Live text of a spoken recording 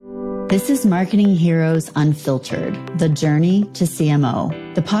This is Marketing Heroes Unfiltered, the journey to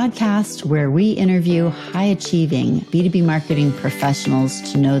CMO, the podcast where we interview high-achieving B2B marketing professionals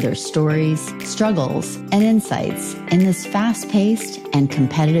to know their stories, struggles, and insights in this fast-paced and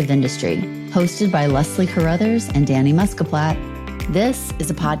competitive industry. Hosted by Leslie Carruthers and Danny Muscaplat, this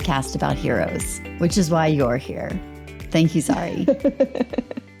is a podcast about heroes, which is why you're here. Thank you, Zari.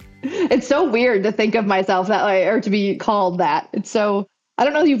 It's so weird to think of myself that way, or to be called that. It's so, I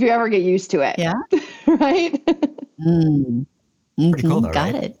don't know if you ever get used to it. Yeah. Right? Pretty cool though,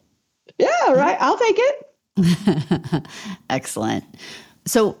 Got right? it. Yeah, right. I'll take it. Excellent.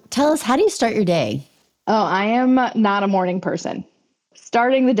 So tell us, how do you start your day? Oh, I am not a morning person.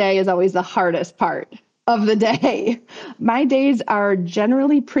 Starting the day is always the hardest part of the day. My days are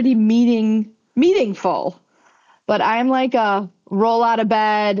generally pretty meaningful, but I'm like a roll out of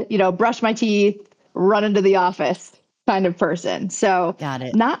bed, brush my teeth, run into the office kind of person. So Got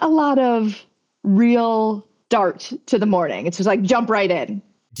it. Not a lot of real start to the morning. It's just like jump right in.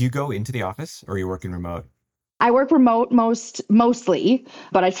 Do you go into the office or are you working remote? I work remote mostly,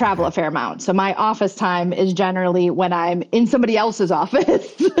 but I travel a fair amount. So my office time is generally when I'm in somebody else's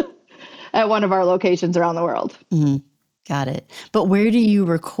office at one of our locations around the world. Mm-hmm. Got it. But where do you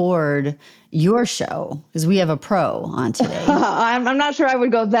record your show? Because we have a pro on today. I'm not sure I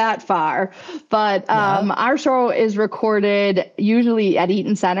would go that far, but our show is recorded usually at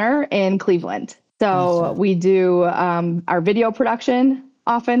Eaton Center in Cleveland. So we do our video production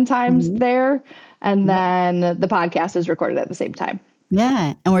oftentimes there, and then the podcast is recorded at the same time.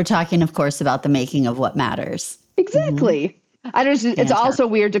 Yeah. And we're talking, of course, about the making of What Matters. Exactly. It's also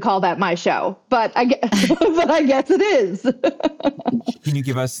weird to call that my show, but I guess it is. Can you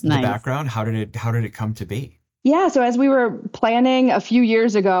give us the background? How did it come to be? Yeah. So as we were planning a few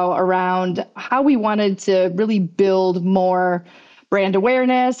years ago around how we wanted to really build more brand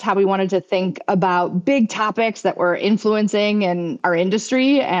awareness, how we wanted to think about big topics that were influencing in our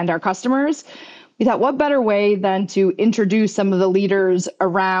industry and our customers, we thought, what better way than to introduce some of the leaders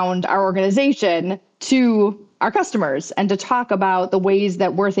around our organization to our customers and to talk about the ways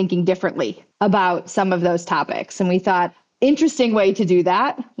that we're thinking differently about some of those topics. And we thought interesting way to do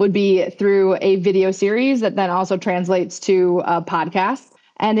that would be through a video series that then also translates to a podcast.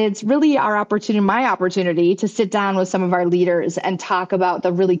 And it's really my opportunity to sit down with some of our leaders and talk about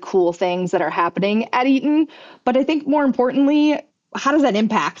the really cool things that are happening at Eaton. But I think more importantly, how does that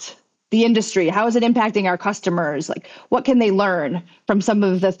impact the industry? How is it impacting our customers? Like, what can they learn from some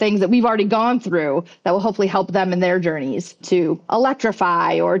of the things that we've already gone through that will hopefully help them in their journeys to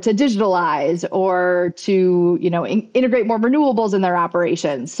electrify or to digitalize or to, integrate more renewables in their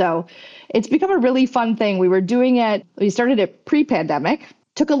operations? So it's become a really fun thing. We started it pre-pandemic,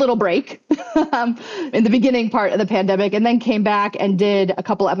 took a little break in the beginning part of the pandemic, and then came back and did a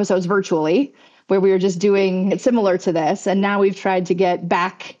couple episodes virtually, where we were just doing it similar to this. And now we've tried to get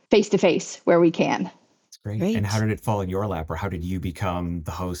back face-to-face where we can. That's great. And how did it fall in your lap, or how did you become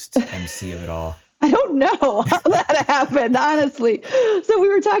the host, MC of it all? I don't know how that happened, honestly. So we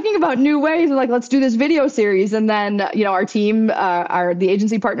were talking about new ways, like, let's do this video series. And then, our team, the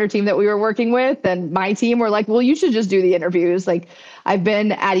agency partner team that we were working with and my team were like, well, you should just do the interviews. Like, I've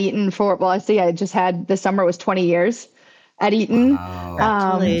been at Eaton I just had, this summer was 20 years. At Eaton.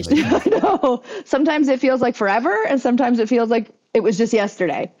 Wow. I know. Sometimes it feels like forever, and sometimes it feels like it was just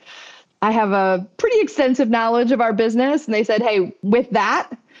yesterday. I have a pretty extensive knowledge of our business, and they said, hey, with that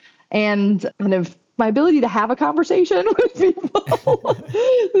and kind of my ability to have a conversation with people,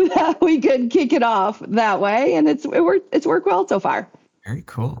 that we could kick it off that way, and it's worked well so far. Very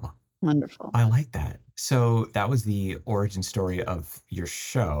cool. Wonderful. I like that. So that was the origin story of your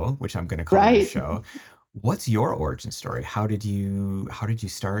show, which I'm going to call your show. What's your origin story? How did you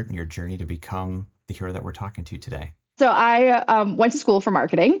start in your journey to become the hero that we're talking to today? So I went to school for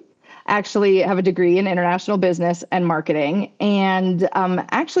marketing, actually have a degree in international business and marketing, and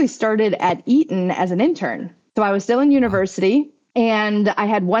actually started at Eaton as an intern. So I was still in university and I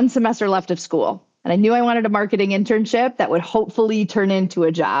had one semester left of school. And I knew I wanted a marketing internship that would hopefully turn into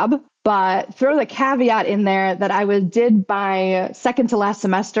a job. But throw the caveat in there that I did my second to last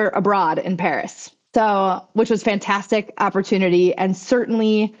semester abroad in Paris. So, which was fantastic opportunity, and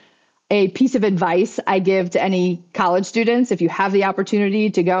certainly a piece of advice I give to any college students. If you have the opportunity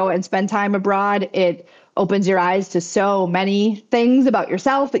to go and spend time abroad, it opens your eyes to so many things about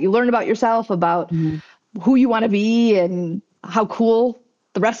yourself that you learn about yourself, about who you want to be and how cool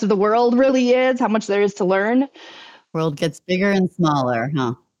the rest of the world really is, how much there is to learn. World gets bigger and smaller,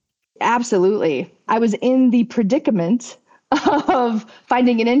 huh? Absolutely. I was in the predicament of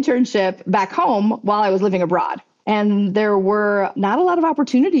finding an internship back home while I was living abroad. And there were not a lot of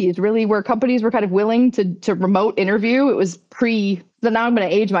opportunities really where companies were kind of willing to remote interview. It was now I'm going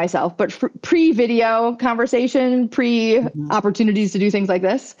to age myself, but pre-video conversation, pre-opportunities to do things like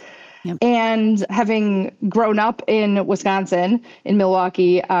this. Yep. And having grown up in Wisconsin, in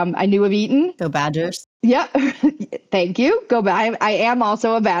Milwaukee, I knew of Eaton. Go Badgers. Yeah, thank you. Go back. I am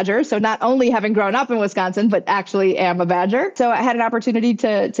also a Badger. So not only having grown up in Wisconsin, but actually am a Badger. So I had an opportunity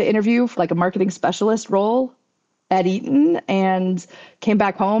to interview for like a marketing specialist role at Eaton and came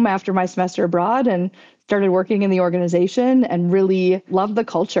back home after my semester abroad and started working in the organization and really loved the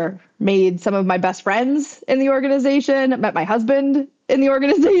culture. Made some of my best friends in the organization, met my husband in the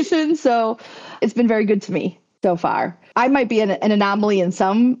organization. So it's been very good to me so far. I might be an anomaly in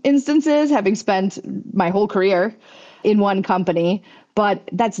some instances, having spent my whole career in one company, but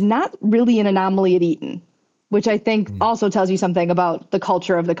that's not really an anomaly at Eaton, which I think also tells you something about the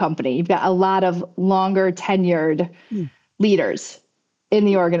culture of the company. You've got a lot of longer tenured leaders in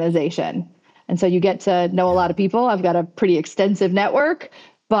the organization. And so you get to know a lot of people. I've got a pretty extensive network,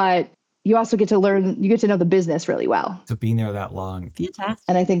 but you also get to know the business really well. So being there that long. Fantastic.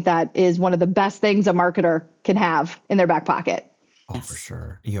 And I think that is one of the best things a marketer can have in their back pocket. Oh, for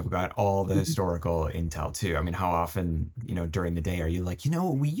sure. You have got all the historical intel too. I mean, how often, during the day are you like,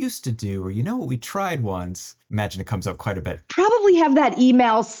 what we used to do, or what we tried once? Imagine it comes up quite a bit. Probably have that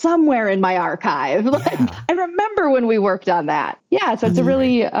email somewhere in my archive. I remember when we worked on that. Yeah. So it's a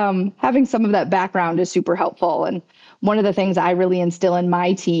really, having some of that background is super helpful. And one of the things I really instill in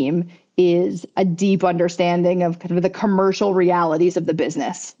my team is a deep understanding of kind of the commercial realities of the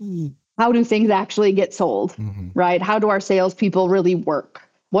business. How do things actually get sold, right? How do our salespeople really work?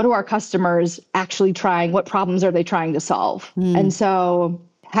 What are our customers actually trying? What problems are they trying to solve? And so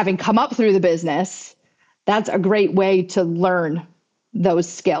having come up through the business, that's a great way to learn those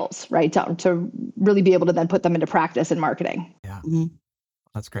skills, right? To really be able to then put them into practice in marketing. Yeah,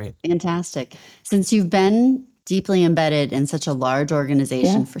 that's great. Fantastic. Since you've been deeply embedded in such a large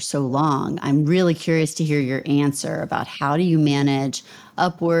organization for so long, I'm really curious to hear your answer about how do you manage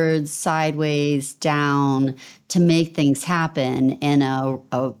upwards, sideways, down to make things happen in a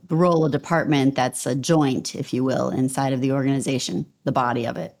role, a department that's a joint, if you will, inside of the organization, the body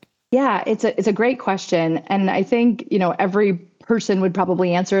of it. Yeah, it's a great question. And I think, every person would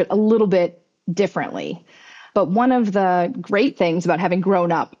probably answer it a little bit differently. But one of the great things about having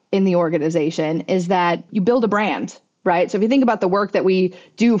grown up in the organization is that you build a brand, right? So if you think about the work that we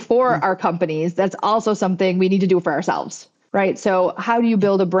do for our companies, that's also something we need to do for ourselves, right? So how do you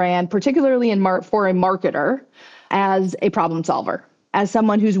build a brand, particularly for a marketer, as a problem solver, as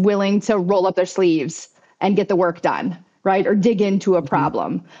someone who's willing to roll up their sleeves and get the work done, right? Or dig into a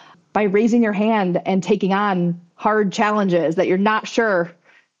problem by raising your hand and taking on hard challenges that you're not sure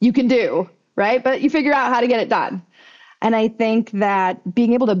you can do, right? But you figure out how to get it done. And I think that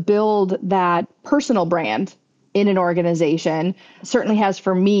being able to build that personal brand in an organization certainly has,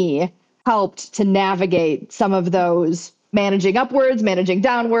 for me, helped to navigate some of those managing upwards, managing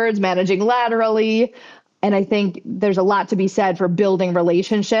downwards, managing laterally. And I think there's a lot to be said for building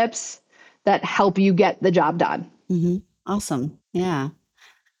relationships that help you get the job done. Awesome. Yeah.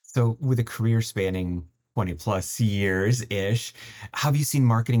 So with a career spanning 20 plus years-ish, how have you seen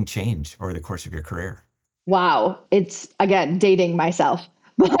marketing change over the course of your career? Wow. It's, again, dating myself.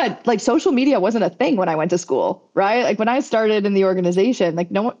 But like social media wasn't a thing when I went to school, right? Like when I started in the organization, like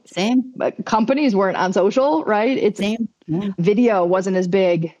companies weren't on social, right? Video wasn't as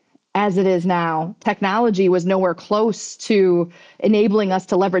big as it is now. Technology was nowhere close to enabling us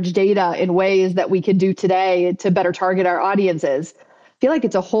to leverage data in ways that we could do today to better target our audiences. I feel like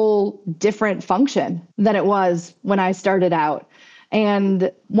it's a whole different function than it was when I started out.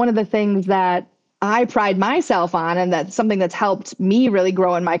 And one of the things that I pride myself on, and that's something that's helped me really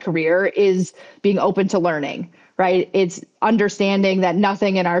grow in my career, is being open to learning, right? It's understanding that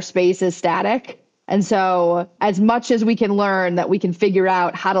nothing in our space is static. And so as much as we can learn, that we can figure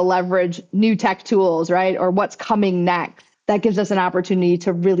out how to leverage new tech tools, right? Or what's coming next, that gives us an opportunity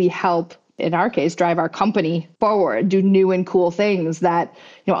to really help, in our case, drive our company forward, do new and cool things that,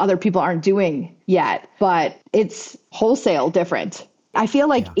 other people aren't doing yet, but it's wholesale different. I feel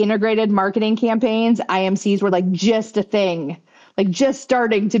like integrated marketing campaigns, IMCs, were like just a thing, like just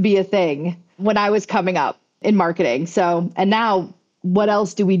starting to be a thing when I was coming up in marketing. So, and now what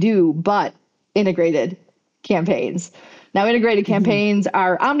else do we do but integrated campaigns? Now, integrated campaigns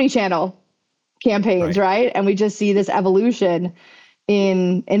are omni-channel campaigns, right? And we just see this evolution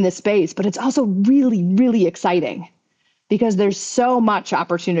in this space, but it's also really, really exciting because there's so much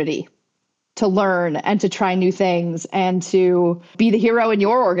opportunity to learn and to try new things and to be the hero in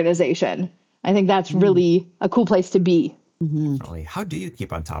your organization, I think that's really a cool place to be. Definitely. How do you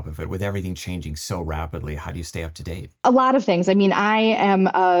keep on top of it with everything changing so rapidly? How do you stay up to date? A lot of things. I mean, I am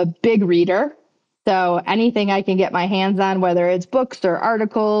a big reader. So anything I can get my hands on, whether it's books or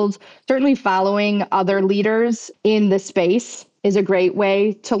articles, certainly following other leaders in the space is a great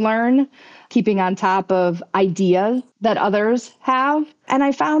way to learn, keeping on top of ideas that others have. And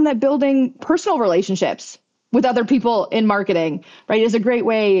I found that building personal relationships with other people in marketing, right, is a great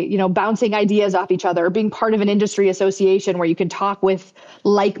way, bouncing ideas off each other, being part of an industry association where you can talk with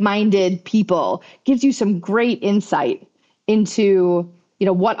like-minded people, gives you some great insight into,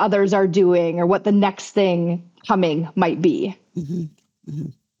 what others are doing or what the next thing coming might be.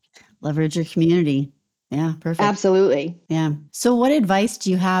 Leverage your community. Yeah, perfect. Absolutely. Yeah. So what advice do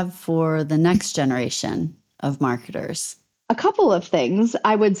you have for the next generation of marketers? A couple of things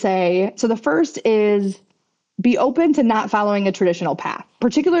I would say. So the first is be open to not following a traditional path,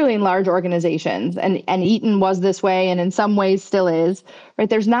 particularly in large organizations. And Eaton was this way, and in some ways still is, right?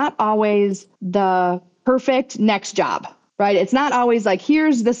 There's not always the perfect next job, right? It's not always like,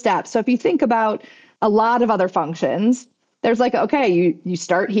 here's the steps. So if you think about a lot of other functions, there's like, okay, you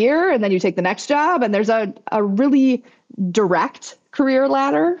start here and then you take the next job, and there's a really direct career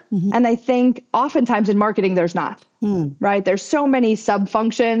ladder. And I think oftentimes in marketing, there's not, right? There's so many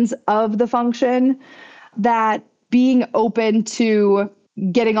sub-functions of the function that being open to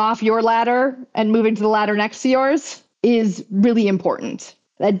getting off your ladder and moving to the ladder next to yours is really important.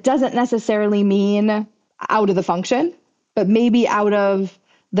 That doesn't necessarily mean out of the function, but maybe out of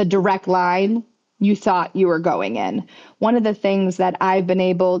the direct line you thought you were going in. One of the things that I've been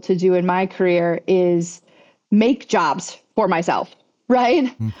able to do in my career is make jobs for myself,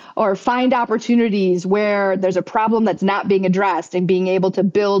 right? Or find opportunities where there's a problem that's not being addressed and being able to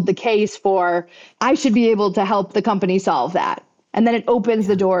build the case for, I should be able to help the company solve that. And then it opens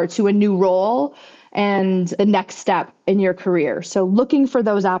the door to a new role and the next step in your career. So looking for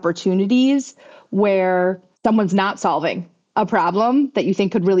those opportunities where someone's not solving a problem that you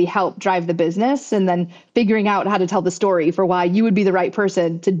think could really help drive the business, and then figuring out how to tell the story for why you would be the right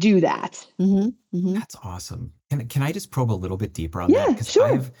person to do that. That's awesome. Can I just probe a little bit deeper on that? Yeah, Because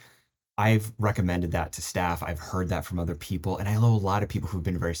sure. I've recommended that to staff. I've heard that from other people, and I know a lot of people who've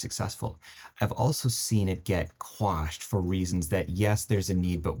been very successful. I've also seen it get quashed for reasons that, yes, there's a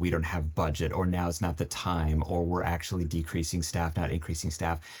need, but we don't have budget, or now is not the time, or we're actually decreasing staff, not increasing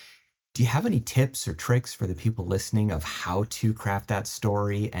staff. Do you have any tips or tricks for the people listening of how to craft that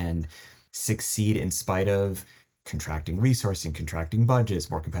story and succeed in spite of contracting resourcing, contracting budgets,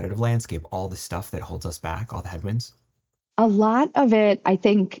 more competitive landscape, all the stuff that holds us back, all the headwinds? A lot of it, I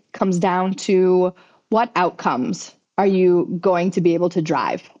think, comes down to what outcomes are you going to be able to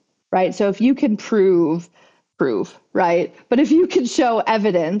drive, right? So if you can prove, right? But if you can show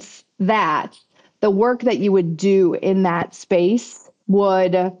evidence that the work that you would do in that space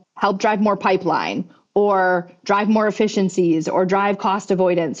would help drive more pipeline or drive more efficiencies or drive cost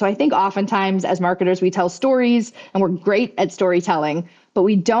avoidance. So I think oftentimes as marketers, we tell stories and we're great at storytelling, but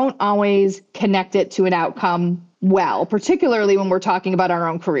we don't always connect it to an outcome well, particularly when we're talking about our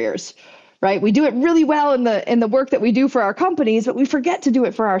own careers, right? We do it really well in the work that we do for our companies, but we forget to do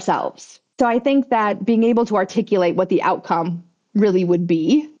it for ourselves. So I think that being able to articulate what the outcome really would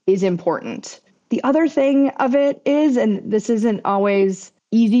be is important. The other thing of it is, and this isn't always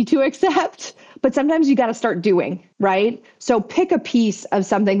easy to accept, but sometimes you got to start doing, right? So pick a piece of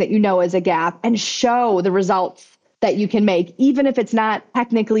something that you know is a gap and show the results that you can make, even if it's not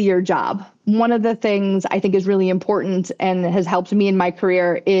technically your job. One of the things I think is really important and has helped me in my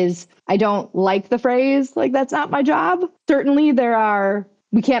career is I don't like the phrase, like, that's not my job. Certainly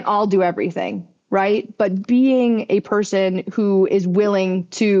we can't all do everything, right? But being a person who is willing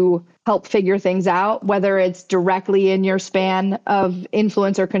to help figure things out, whether it's directly in your span of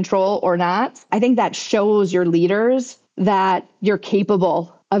influence or control or not, I think that shows your leaders that you're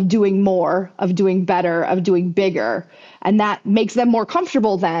capable of doing more, of doing better, of doing bigger. And that makes them more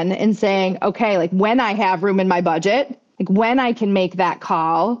comfortable then in saying, okay, like when I have room in my budget, like when I can make that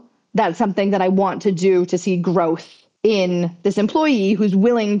call, that's something that I want to do to see growth in this employee who's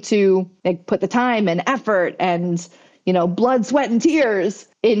willing to put the time and effort and, blood, sweat, and tears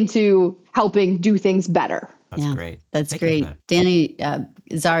into helping do things better. That's great. That's Thank you for great. that. Danny,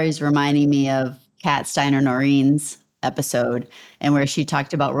 Zari's reminding me of Kat Steiner-Noreen's episode, and where she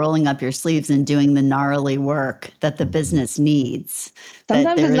talked about rolling up your sleeves and doing the gnarly work that the business needs. Sometimes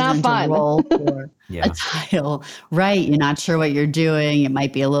that there it's not isn't fun. a role for Yeah. a title, right? You're not sure what you're doing. It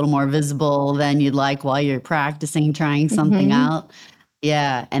might be a little more visible than you'd like while you're practicing, trying something out.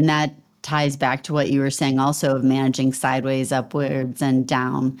 Yeah, and that ties back to what you were saying also of managing sideways, upwards, and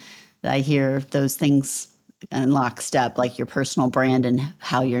down. I hear those things in lockstep, like your personal brand and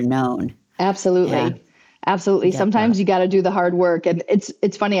how you're known. Absolutely. Yeah. Absolutely. Sometimes you got to do the hard work. And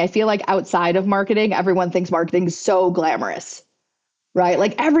it's funny. I feel like outside of marketing, everyone thinks marketing is so glamorous, right?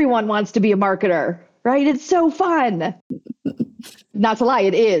 Like everyone wants to be a marketer, right? It's so fun. Not to lie,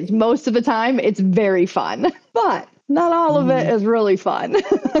 it is. Most of the time, it's very fun, but not all of it is really fun.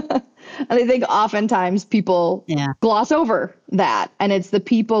 And I think oftentimes people gloss over that. And it's the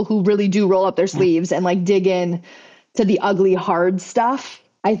people who really do roll up their sleeves and like dig in to the ugly, hard stuff,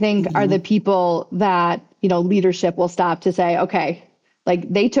 I think are the people that, you know, leadership will stop to say, okay,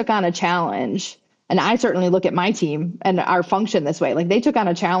 like they took on a challenge. And I certainly look at my team and our function this way. Like they took on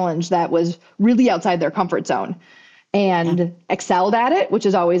a challenge that was really outside their comfort zone and excelled at it, which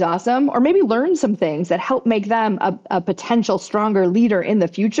is always awesome, or maybe learn some things that help make them a potential stronger leader in the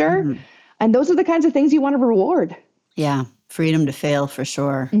future. And those are the kinds of things you want to reward. Yeah. Freedom to fail for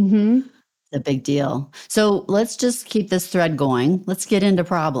sure. A big deal. So let's just keep this thread going. Let's get into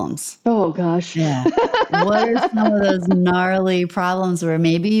problems. Oh, gosh. Yeah. What are some of those gnarly problems where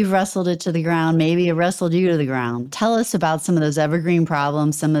maybe you've wrestled it to the ground, maybe it wrestled you to the ground? Tell us about some of those evergreen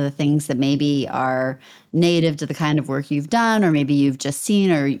problems, some of the things that maybe are native to the kind of work you've done, or maybe you've just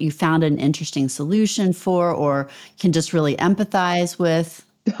seen, or you found an interesting solution for, or can just really empathize with.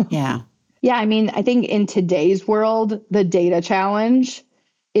 Yeah. Yeah. I mean, I think in today's world, the data challenge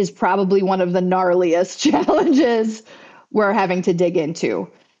is probably one of the gnarliest challenges we're having to dig into.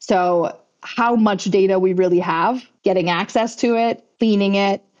 So how much data we really have, getting access to it, cleaning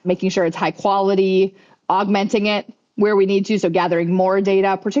it, making sure it's high quality, augmenting it where we need to. So gathering more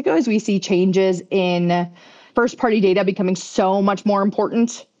data, particularly as we see changes in first party data becoming so much more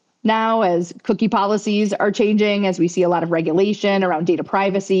important now as cookie policies are changing, as we see a lot of regulation around data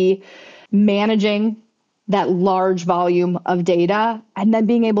privacy, managing that large volume of data and then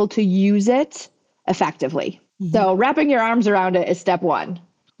being able to use it effectively. So wrapping your arms around it is step one,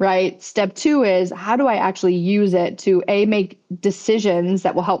 right? Step two is how do I actually use it to make decisions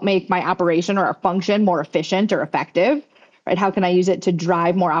that will help make my operation or a function more efficient or effective, right? How can I use it to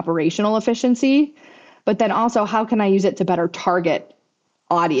drive more operational efficiency? But then also, how can I use it to better target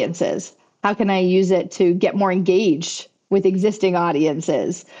audiences? How can I use it to get more engaged with existing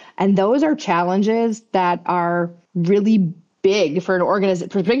audiences? And those are challenges that are really big for an organization,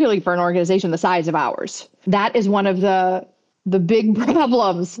 particularly for an organization the size of ours. That is one of the big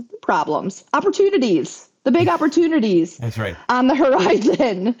opportunities, the big opportunities. That's right. On the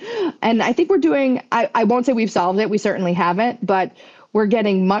horizon. And I think we're doing, I won't say we've solved it. We certainly haven't, but we're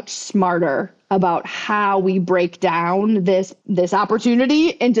getting much smarter about how we break down this opportunity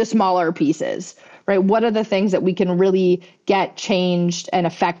into smaller pieces, right? What are the things that we can really get changed and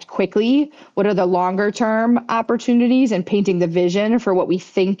affect quickly? What are the longer term opportunities and painting the vision for what we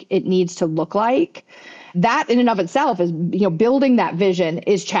think it needs to look like? That in and of itself is, building that vision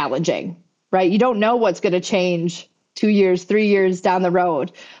is challenging, right? You don't know what's going to change 2 years, 3 years down the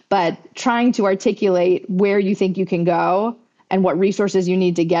road, but trying to articulate where you think you can go and what resources you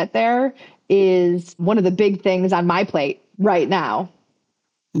need to get there is one of the big things on my plate right now.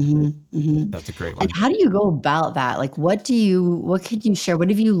 That's a great one. And how do you go about that? Like, what could you share? What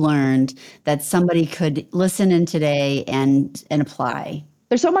have you learned that somebody could listen in today and apply?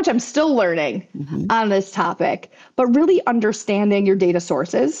 There's so much I'm still learning on this topic, but really understanding your data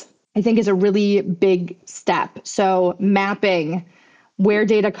sources, I think, is a really big step. So mapping where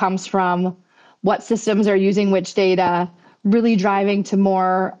data comes from, what systems are using which data, really driving to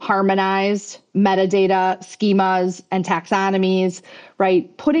more harmonized metadata schemas and taxonomies,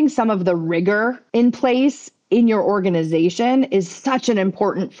 right? Putting some of the rigor in place in your organization is such an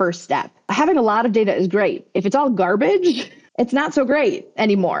important first step. Having a lot of data is great. If it's all garbage, it's not so great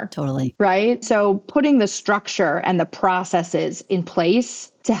anymore. Totally. Right? So putting the structure and the processes in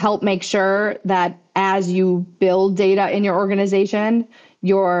place to help make sure that as you build data in your organization,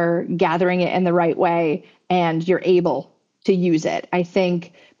 you're gathering it in the right way and you're able to use it. I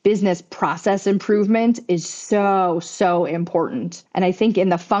think business process improvement is so important. And I think in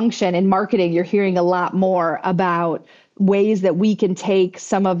the function in marketing, you're hearing a lot more about ways that we can take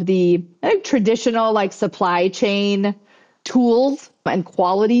some of the traditional supply chain tools and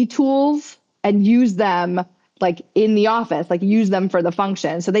quality tools and use them in the office, use them for the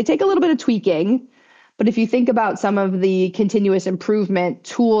function. So they take a little bit of tweaking. But if you think about some of the continuous improvement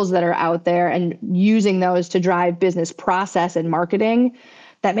tools that are out there and using those to drive business process and marketing,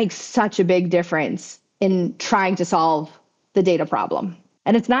 that makes such a big difference in trying to solve the data problem.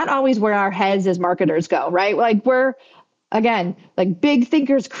 And it's not always where our heads as marketers go, right? again, like big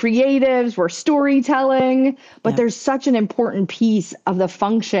thinkers, creatives, we're storytelling, but there's such an important piece of the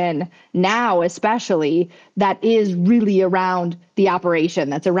function now, especially that is really around the operation,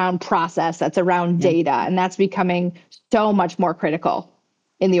 that's around process, that's around data. And that's becoming so much more critical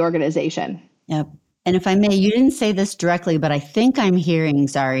in the organization. Yep. And if I may, you didn't say this directly, but I think I'm hearing,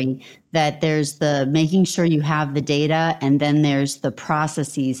 Zari, that there's the making sure you have the data, and then there's the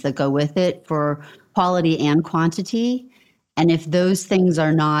processes that go with it for quality and quantity. And if those things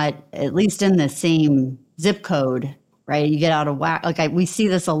are not at least in the same zip code, right, you get out of whack. Like we see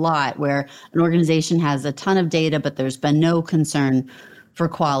this a lot where an organization has a ton of data, but there's been no concern for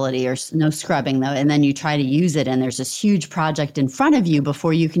quality or no scrubbing though. And then you try to use it and there's this huge project in front of you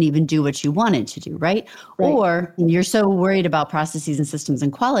before you can even do what you wanted to do, right? Or you're so worried about processes and systems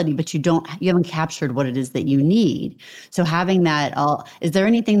and quality, but you haven't captured what it is that you need. So having that is there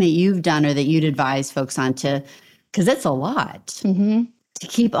anything that you've done or that you'd advise folks on because it's a lot to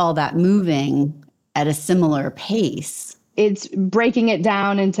keep all that moving at a similar pace? It's breaking it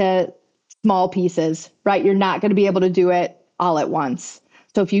down into small pieces, right? You're not going to be able to do it all at once.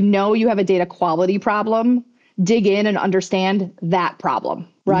 So if you know you have a data quality problem, dig in and understand that problem,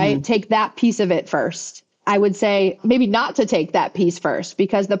 right? Take that piece of it first. I would say maybe not to take that piece first,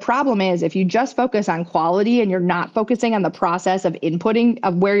 because the problem is if you just focus on quality and you're not focusing on the process of inputting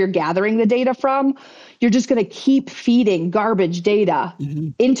of where you're gathering the data from, you're just going to keep feeding garbage data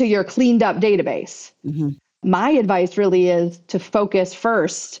into your cleaned up database. My advice really is to focus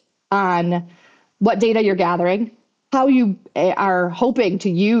first on what data you're gathering, how you are hoping to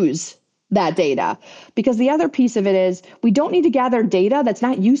use that data. Because the other piece of it is we don't need to gather data that's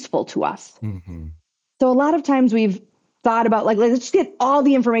not useful to us. So a lot of times we've thought about let's just get all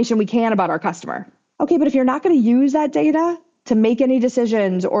the information we can about our customer. Okay, but if you're not going to use that data to make any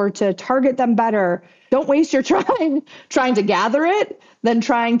decisions or to target them better, don't waste your time trying to gather it, then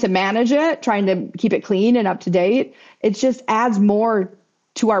trying to manage it, trying to keep it clean and up to date. It just adds more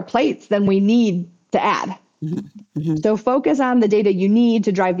to our plates than we need to add. So focus on the data you need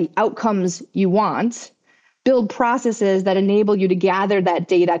to drive the outcomes you want, build processes that enable you to gather that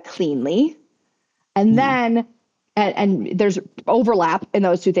data cleanly. And then, and there's overlap in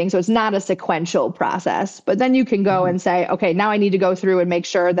those two things. So it's not a sequential process, but then you can go and say, okay, now I need to go through and make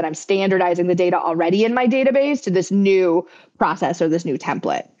sure that I'm standardizing the data already in my database to this new process or this new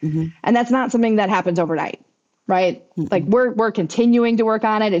template. And that's not something that happens overnight. Right? Like we're continuing to work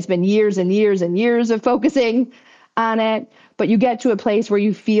on it. It's been years and years and years of focusing on it, but you get to a place where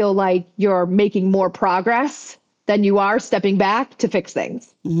you feel like you're making more progress than you are stepping back to fix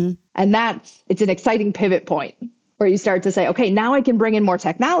things. And it's an exciting pivot point where you start to say, okay, now I can bring in more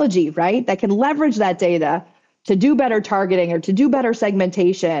technology, right? That can leverage that data to do better targeting or to do better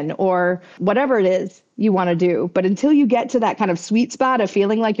segmentation or whatever it is you want to do. But until you get to that kind of sweet spot of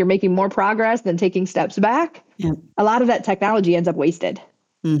feeling like you're making more progress than taking steps back, a lot of that technology ends up wasted.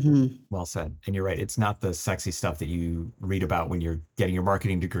 Well said. And you're right. It's not the sexy stuff that you read about when you're getting your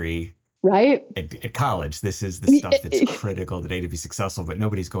marketing degree. Right. At college. This is the stuff that's critical today to be successful, but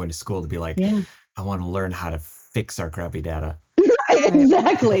nobody's going to school to be like, I want to learn how to fix our crappy data.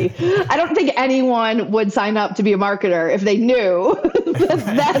 Exactly. I don't think anyone would sign up to be a marketer if they knew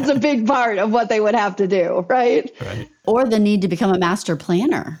that's a big part of what they would have to do, right? Or the need to become a master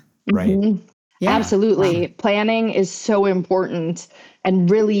planner. Right. Yeah. Absolutely. Planning is so important and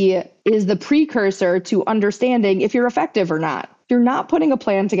really is the precursor to understanding if you're effective or not. If you're not putting a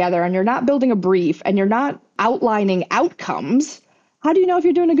plan together and you're not building a brief and you're not outlining outcomes, how do you know if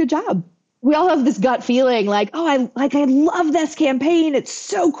you're doing a good job? We all have this gut feeling like, I love this campaign. It's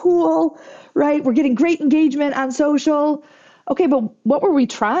so cool, right? We're getting great engagement on social. Okay, but what were we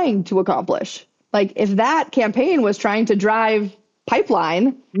trying to accomplish? Like if that campaign was trying to drive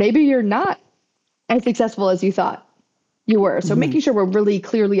pipeline, maybe you're not as successful as you thought you were. So making sure we're really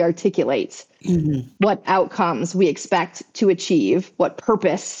clearly articulate what outcomes we expect to achieve, what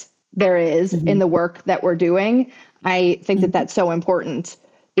purpose there is in the work that we're doing. I think that that's so important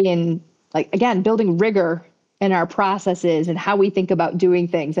in again, building rigor in our processes and how we think about doing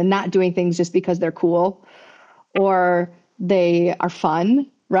things and not doing things just because they're cool or they are fun,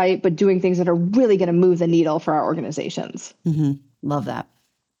 right? But doing things that are really going to move the needle for our organizations. Love that.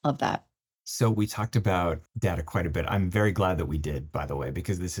 Love that. So we talked about data quite a bit. I'm very glad that we did, by the way,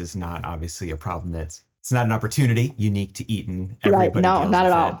 because this is not obviously a problem it's not an opportunity unique to Eaton. Right. No, not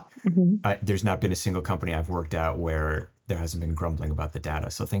at all. There's not been a single company I've worked at where there hasn't been grumbling about the data.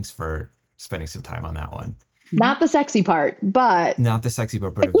 So thanks for spending some time on that one. Not the sexy part, but a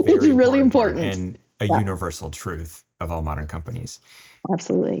very it's really important and a universal truth of all modern companies.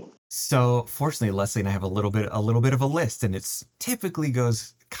 Absolutely. So fortunately, Leslie and I have a little bit of a list, and it's typically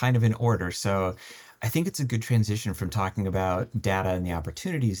goes kind of in order. So I think it's a good transition from talking about data and the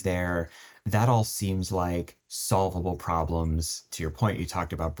opportunities there. That all seems like solvable problems. To your point, you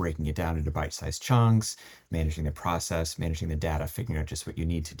talked about breaking it down into bite-sized chunks, managing the process, managing the data, figuring out just what you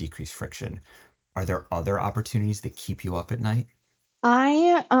need to decrease friction. Are there other opportunities that keep you up at night?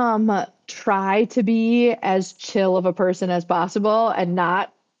 I try to be as chill of a person as possible and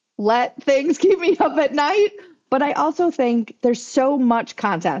not let things keep me up at night. But I also think there's so much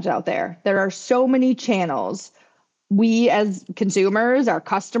content out there. There are so many channels we as consumers, our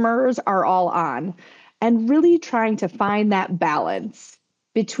customers are all on, and really trying to find that balance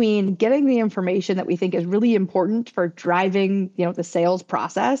between getting the information that we think is really important for driving, the sales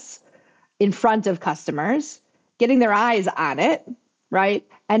process in front of customers, getting their eyes on it, right?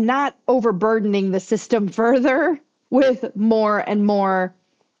 And not overburdening the system further with more and more,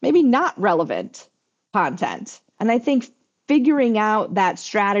 maybe not relevant content. And I think figuring out that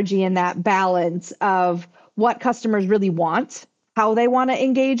strategy and that balance of what customers really want, how they want to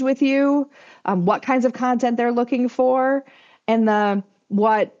engage with you, what kinds of content they're looking for, and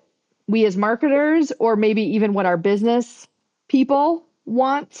what we as marketers, or maybe even what our business people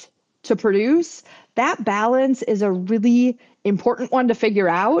want to produce, that balance is a really important one to figure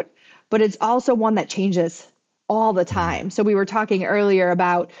out, but it's also one that changes all the Mhm. time. So we were talking earlier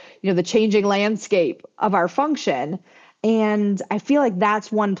about, the changing landscape of our function. And I feel like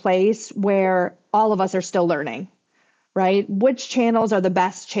that's one place where all of us are still learning, right? Which channels are the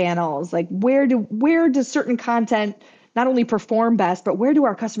best channels? Like where does certain content not only perform best, but where do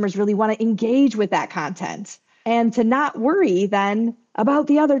our customers really want to engage with that content? And to not worry then about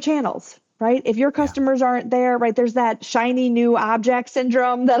the other channels, right? If your Yeah. customers aren't there, right, there's that shiny new object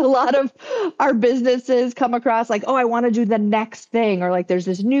syndrome that a lot of our businesses come across, like, oh, I want to do the next thing, or like there's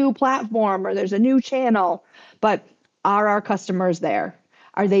this new platform or there's a new channel. But are our customers there?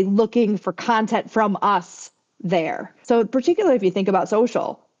 Are they looking for content from us there? So particularly if you think about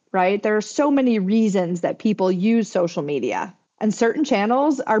social, right? There are so many reasons that people use social media, and certain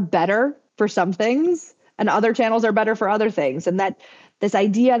channels are better for some things and other channels are better for other things. And that this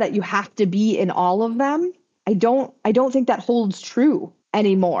idea that you have to be in all of them, I don't think that holds true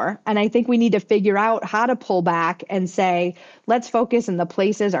anymore. And I think we need to figure out how to pull back and say, let's focus in the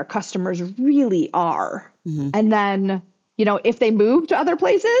places our customers really are. Mhm. And then, if they move to other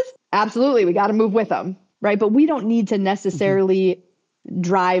places, absolutely, we got to move with them, right? But we don't need to Mhm. necessarily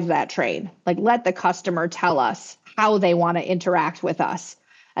drive that train. Like, let the customer tell us how they want to interact with us.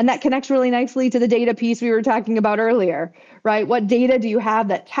 And that connects really nicely to the data piece we were talking about earlier, right? What data do you have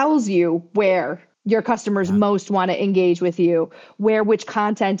that tells you where your customers Yeah. most want to engage with you, where which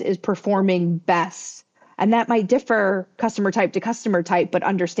content is performing best? And that might differ customer type to customer type, but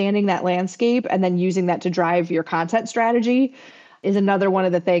understanding that landscape and then using that to drive your content strategy is another one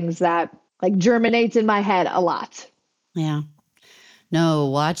of the things that like germinates in my head a lot. Yeah. No,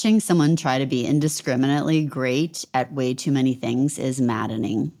 watching someone try to be indiscriminately great at way too many things is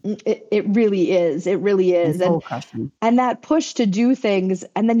maddening It really is. It really and is. soul crushing. And that push to do things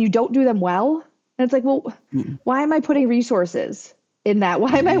and then you don't do them well. And it's like, well, Mm, why am I putting resources in that?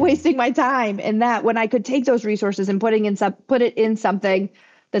 Why am I mm, wasting my time in that when I could take those resources and put it in something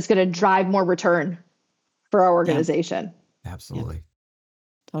that's going to drive more return for our yeah, organization? yeah, Absolutely.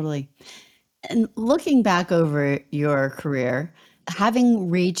 totally. And looking back over your career, having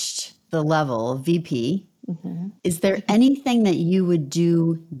reached the level of VP, Mhm. is there anything that you would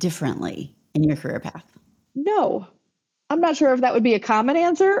do differently in your career path? No, I'm not sure if that would be a common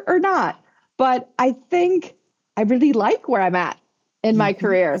answer or not, but I think I really like where I'm at in my Hmm.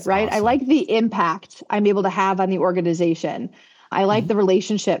 career, That's right? I awesome. like the impact I'm able to have on the organization. I like Hmm. the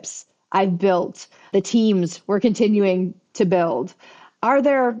relationships I've built, the teams we're continuing to build. Are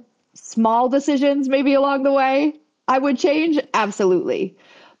there small decisions maybe along the way I would change? Absolutely.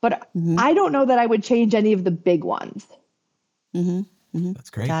 But Hmm. I don't know that I would change any of the big ones Hmm. Hmm. That's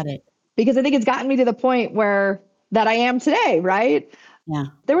great. Got it. because I think it's gotten me to the point where that I am today, right? Yeah.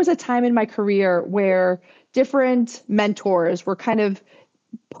 There was a time in my career where different mentors were kind of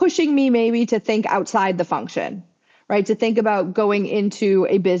pushing me maybe to think outside the function, right? To think about going into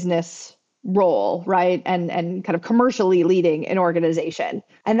a business role, right? And kind of commercially leading an organization.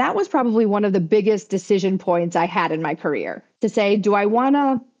 And that was probably one of the biggest decision points I had in my career to say, do I want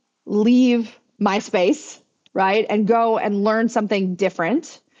to leave my space, right? And go and learn something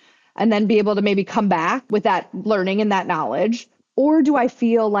different and then be able to maybe come back with that learning and that knowledge? Or do I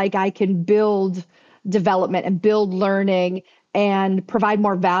feel like I can build development and build learning and provide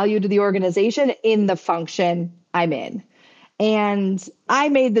more value to the organization in the function I'm in? And I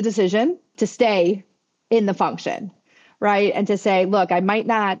made the decision to stay in the function, right? And to say, look, I might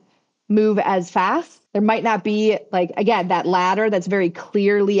not move as fast. There might not be, like, again, that ladder that's very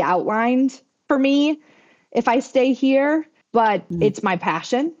clearly outlined for me if I stay here, but it's my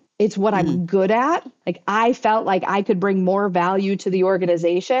passion. It's what I'm good at. Like, I felt like I could bring more value to the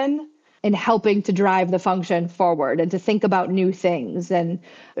organization in helping to drive the function forward and to think about new things. And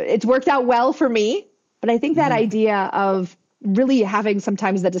it's worked out well for me. But I think that idea of really having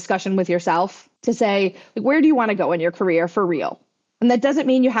sometimes the discussion with yourself to say, like, where do you want to go in your career for real? And that doesn't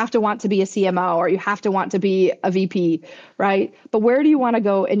mean you have to want to be a CMO or you have to want to be a VP, right? But where do you want to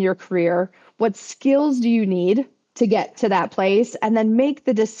go in your career? What skills do you need to get to that place? And then make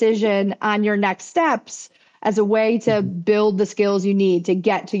the decision on your next steps as a way to build the skills you need to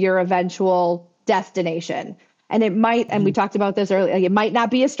get to your eventual destination. And it might, and we talked about this earlier, like, it might not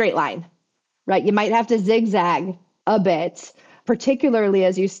be a straight line, right? You might have to zigzag a bit, particularly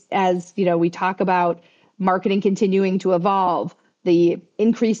as you know, we talk about marketing continuing to evolve, the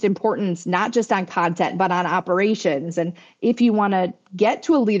increased importance, not just on content, but on operations. And if you want to get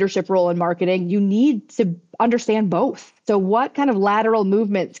to a leadership role in marketing, you need to understand both. So what kind of lateral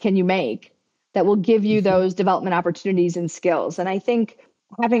movements can you make that will give you those development opportunities and skills? And I think,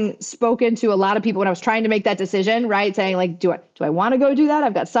 having spoken to a lot of people when I was trying to make that decision, right, saying, like, do I want to go do that?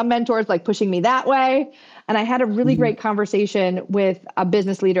 I've got some mentors like pushing me that way. And I had a really great conversation with a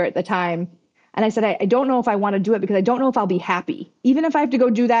business leader at the time. And I said, I don't know if I want to do it because I don't know if I'll be happy. Even if I have to go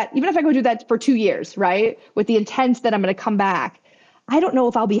do that, even if I go do that for 2 years, right, with the intent that I'm going to come back, I don't know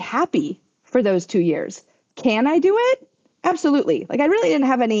if I'll be happy for those 2 years. Can I do it? Absolutely. Like, I really didn't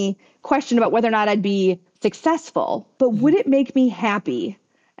have any question about whether or not I'd be successful, but would it make me happy?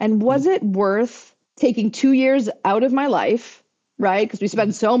 And was it worth taking 2 years out of my life, right? Because we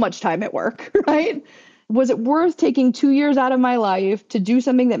spend so much time at work, right? Was it worth taking 2 years out of my life to do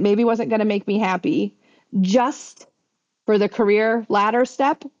something that maybe wasn't going to make me happy just for the career ladder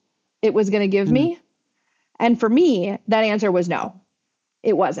step it was going to give me? And for me, that answer was no,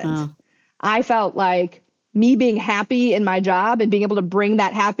 it wasn't. I felt like me being happy in my job and being able to bring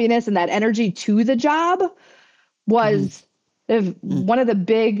that happiness and that energy to the job was one of the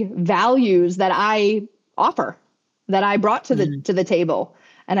big values that I offer, that I brought to the table.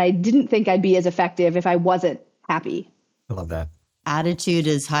 And I didn't think I'd be as effective if I wasn't happy. I love that. Attitude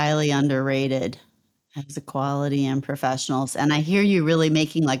is highly underrated as a quality in professionals. And I hear you really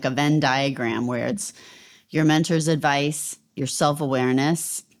making like a Venn diagram where it's your mentor's advice, your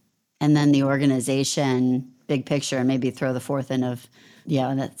self-awareness, and then the organization, big picture, and maybe throw the fourth in of,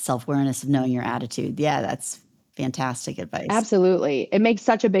 that self-awareness of knowing your attitude. Yeah, that's fantastic advice. Absolutely. It makes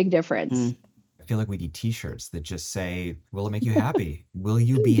such a big difference. I feel like we need t-shirts that just say, will it make you happy? Will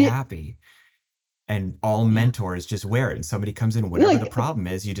you be happy? And all mentors just wear it. And somebody comes in, whatever the problem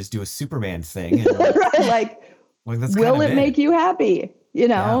is, you just do a Superman thing. And right, that's will it make you happy? You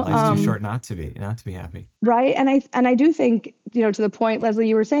know, life's too short not to be happy. Right. And I do think, to the point, Leslie,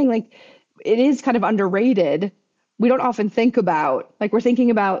 you were saying, like, it is kind of underrated. We don't often think about, like, we're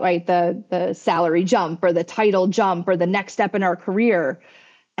thinking about, like, the salary jump or the title jump or the next step in our career.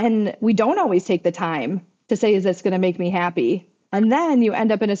 And we don't always take the time to say, is this going to make me happy? And then you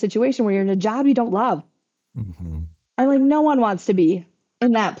end up in a situation where you're in a job you don't love. And, like, no one wants to be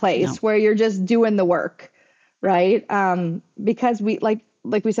in that place where you're just doing the work, right? Because we, like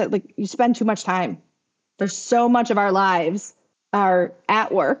we said, like, you spend too much time. There's so much of our lives are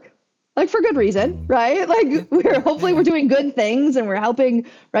at work, like, for good reason, right? Like, hopefully we're doing good things and we're helping,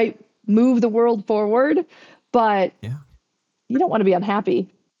 right, move the world forward. But you don't want to be unhappy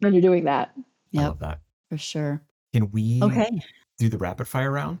when you're doing that. I love that. For sure. Can we do the rapid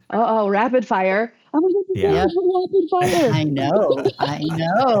fire round? Oh, rapid fire. Rapid fire. I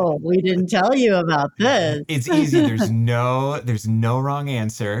know. We didn't tell you about this. It's easy. There's no wrong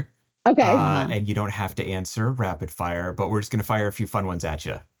answer. Okay. And you don't have to answer rapid fire, but we're just going to fire a few fun ones at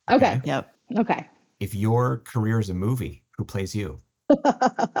you. Okay. Yep. Okay. If your career is a movie, who plays you?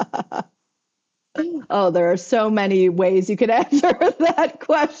 Oh, there are so many ways you could answer that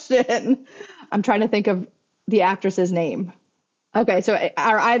question. I'm trying to think of the actress's name. Okay, so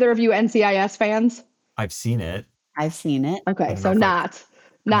are either of you NCIS fans? I've seen it. Okay, so not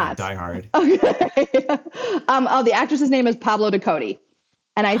Die Hard. Okay. The actress's name is Pablo Ducote,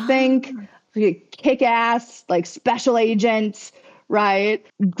 and I think kick-ass, like, special agent, right?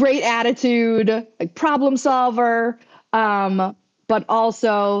 Great attitude, like, problem solver, but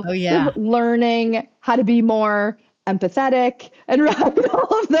also learning how to be more empathetic and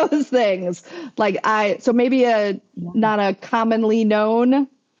all of those things. Like, so maybe not a commonly known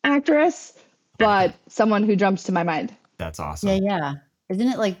actress, but someone who jumps to my mind. That's Yeah, awesome. yeah. Isn't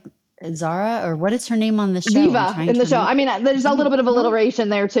it like Zara or what is her name on the show? I'm Viva trying in to the show. remember. I mean, there's a little bit of No? alliteration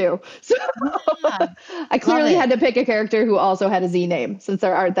there too. So Yeah, I love clearly it. had to pick a character who also had a Z name since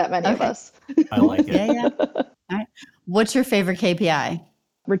there aren't that many of Okay. us. I like Yeah, it. yeah. All right. What's your favorite KPI?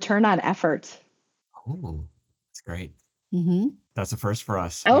 Return on effort. Ooh, that's great. Mm-hmm. That's a first for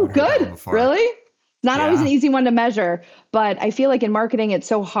us. We Oh, haven't heard that one good. before. Really? Not always an Yeah. easy one to measure, but I feel like in marketing, it's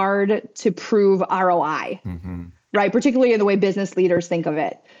so hard to prove ROI, Mm-hmm. right? Particularly in the way business leaders think of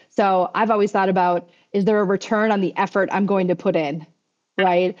it. So I've always thought about, is there a return on the effort I'm going to put in?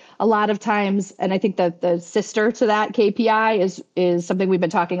 Right. A lot of times, and I think that the sister to that KPI is something we've been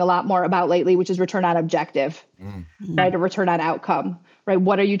talking a lot more about lately, which is return on objective, right? A return on outcome, right?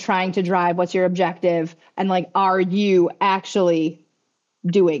 What are you trying to drive? What's your objective? And like, are you actually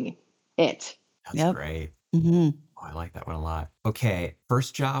doing it? That's Yep. great. Mm-hmm. Oh, I like that one a lot. Okay.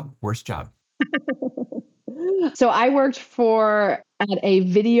 First job, worst job. So I worked at a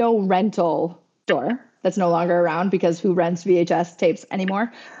video rental store that's no longer around because who rents VHS tapes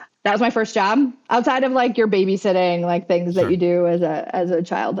anymore? That was my first job outside of like your babysitting, like things that Sure. you do as a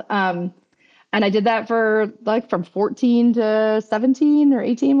child. And I did that for like from 14 to 17 or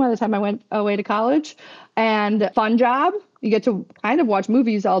 18 by the time I went away to college. And fun job. You get to kind of watch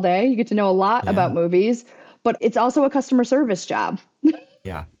movies all day. You get to know a lot Yeah. about movies, but it's also a customer service job.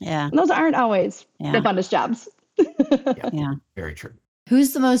 Yeah. Yeah. And those aren't always Yeah. the funnest jobs. Yeah. Very true.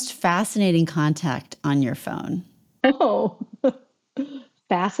 Who's the most fascinating contact on your phone? Oh,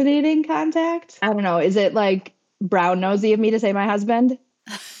 fascinating contact. I don't know. Is it like brown nosy of me to say my husband?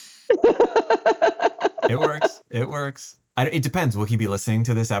 It works. It works. It depends. Will he be listening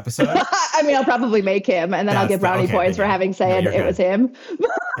to this episode? I mean, I'll probably make him, and then I'll get brownie okay, points then for yeah. having No, said you're it was good. him.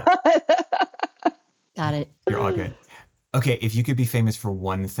 Got it. You're all good. Okay, if you could be famous for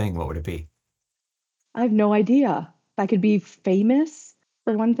one thing, what would it be? I have no idea. If I could be famous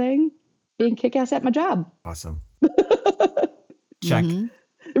for one thing, being kick-ass at my job. Awesome. Check. Mhm.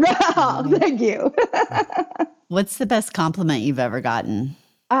 Oh, thank you. What's the best compliment you've ever gotten?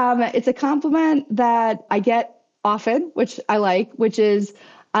 It's a compliment that I get often, which I like, which is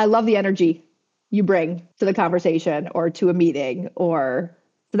I love the energy you bring to the conversation or to a meeting, so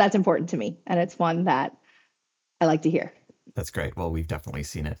that's important to me. And it's one that I like to hear. That's great. Well, we've definitely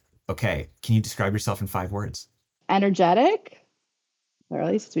seen it. Okay, can you describe yourself in 5 words? Energetic,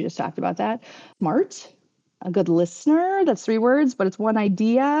 clearly, since we just talked about that. Smart, a good listener. That's 3 words, but it's one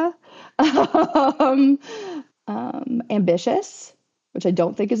idea. Ambitious, which I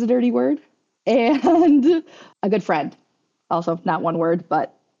don't think is a dirty word, and a good friend. Also, not one word,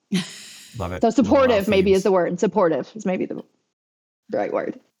 but Love it. so supportive maybe is themes. the word. Supportive is maybe the right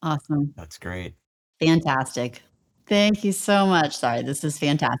word. Awesome. That's great. Fantastic. Thank you so much. Sorry, this is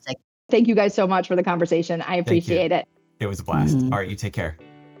fantastic. Thank you guys so much for the conversation. I appreciate it. It was a blast. Mhm. All right, you take care.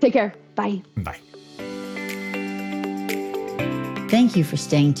 Take care. Bye. Bye. Thank you for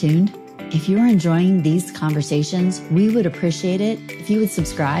staying tuned. If you are enjoying these conversations, we would appreciate it if you would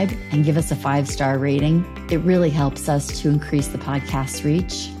subscribe and give us a 5-star rating. It really helps us to increase the podcast's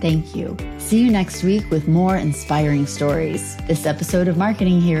reach. Thank you. See you next week with more inspiring stories. This episode of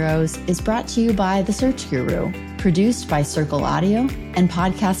Marketing Heroes is brought to you by The Search Guru, produced by Circle Audio, and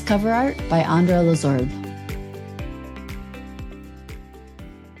podcast cover art by Andra Lazorde.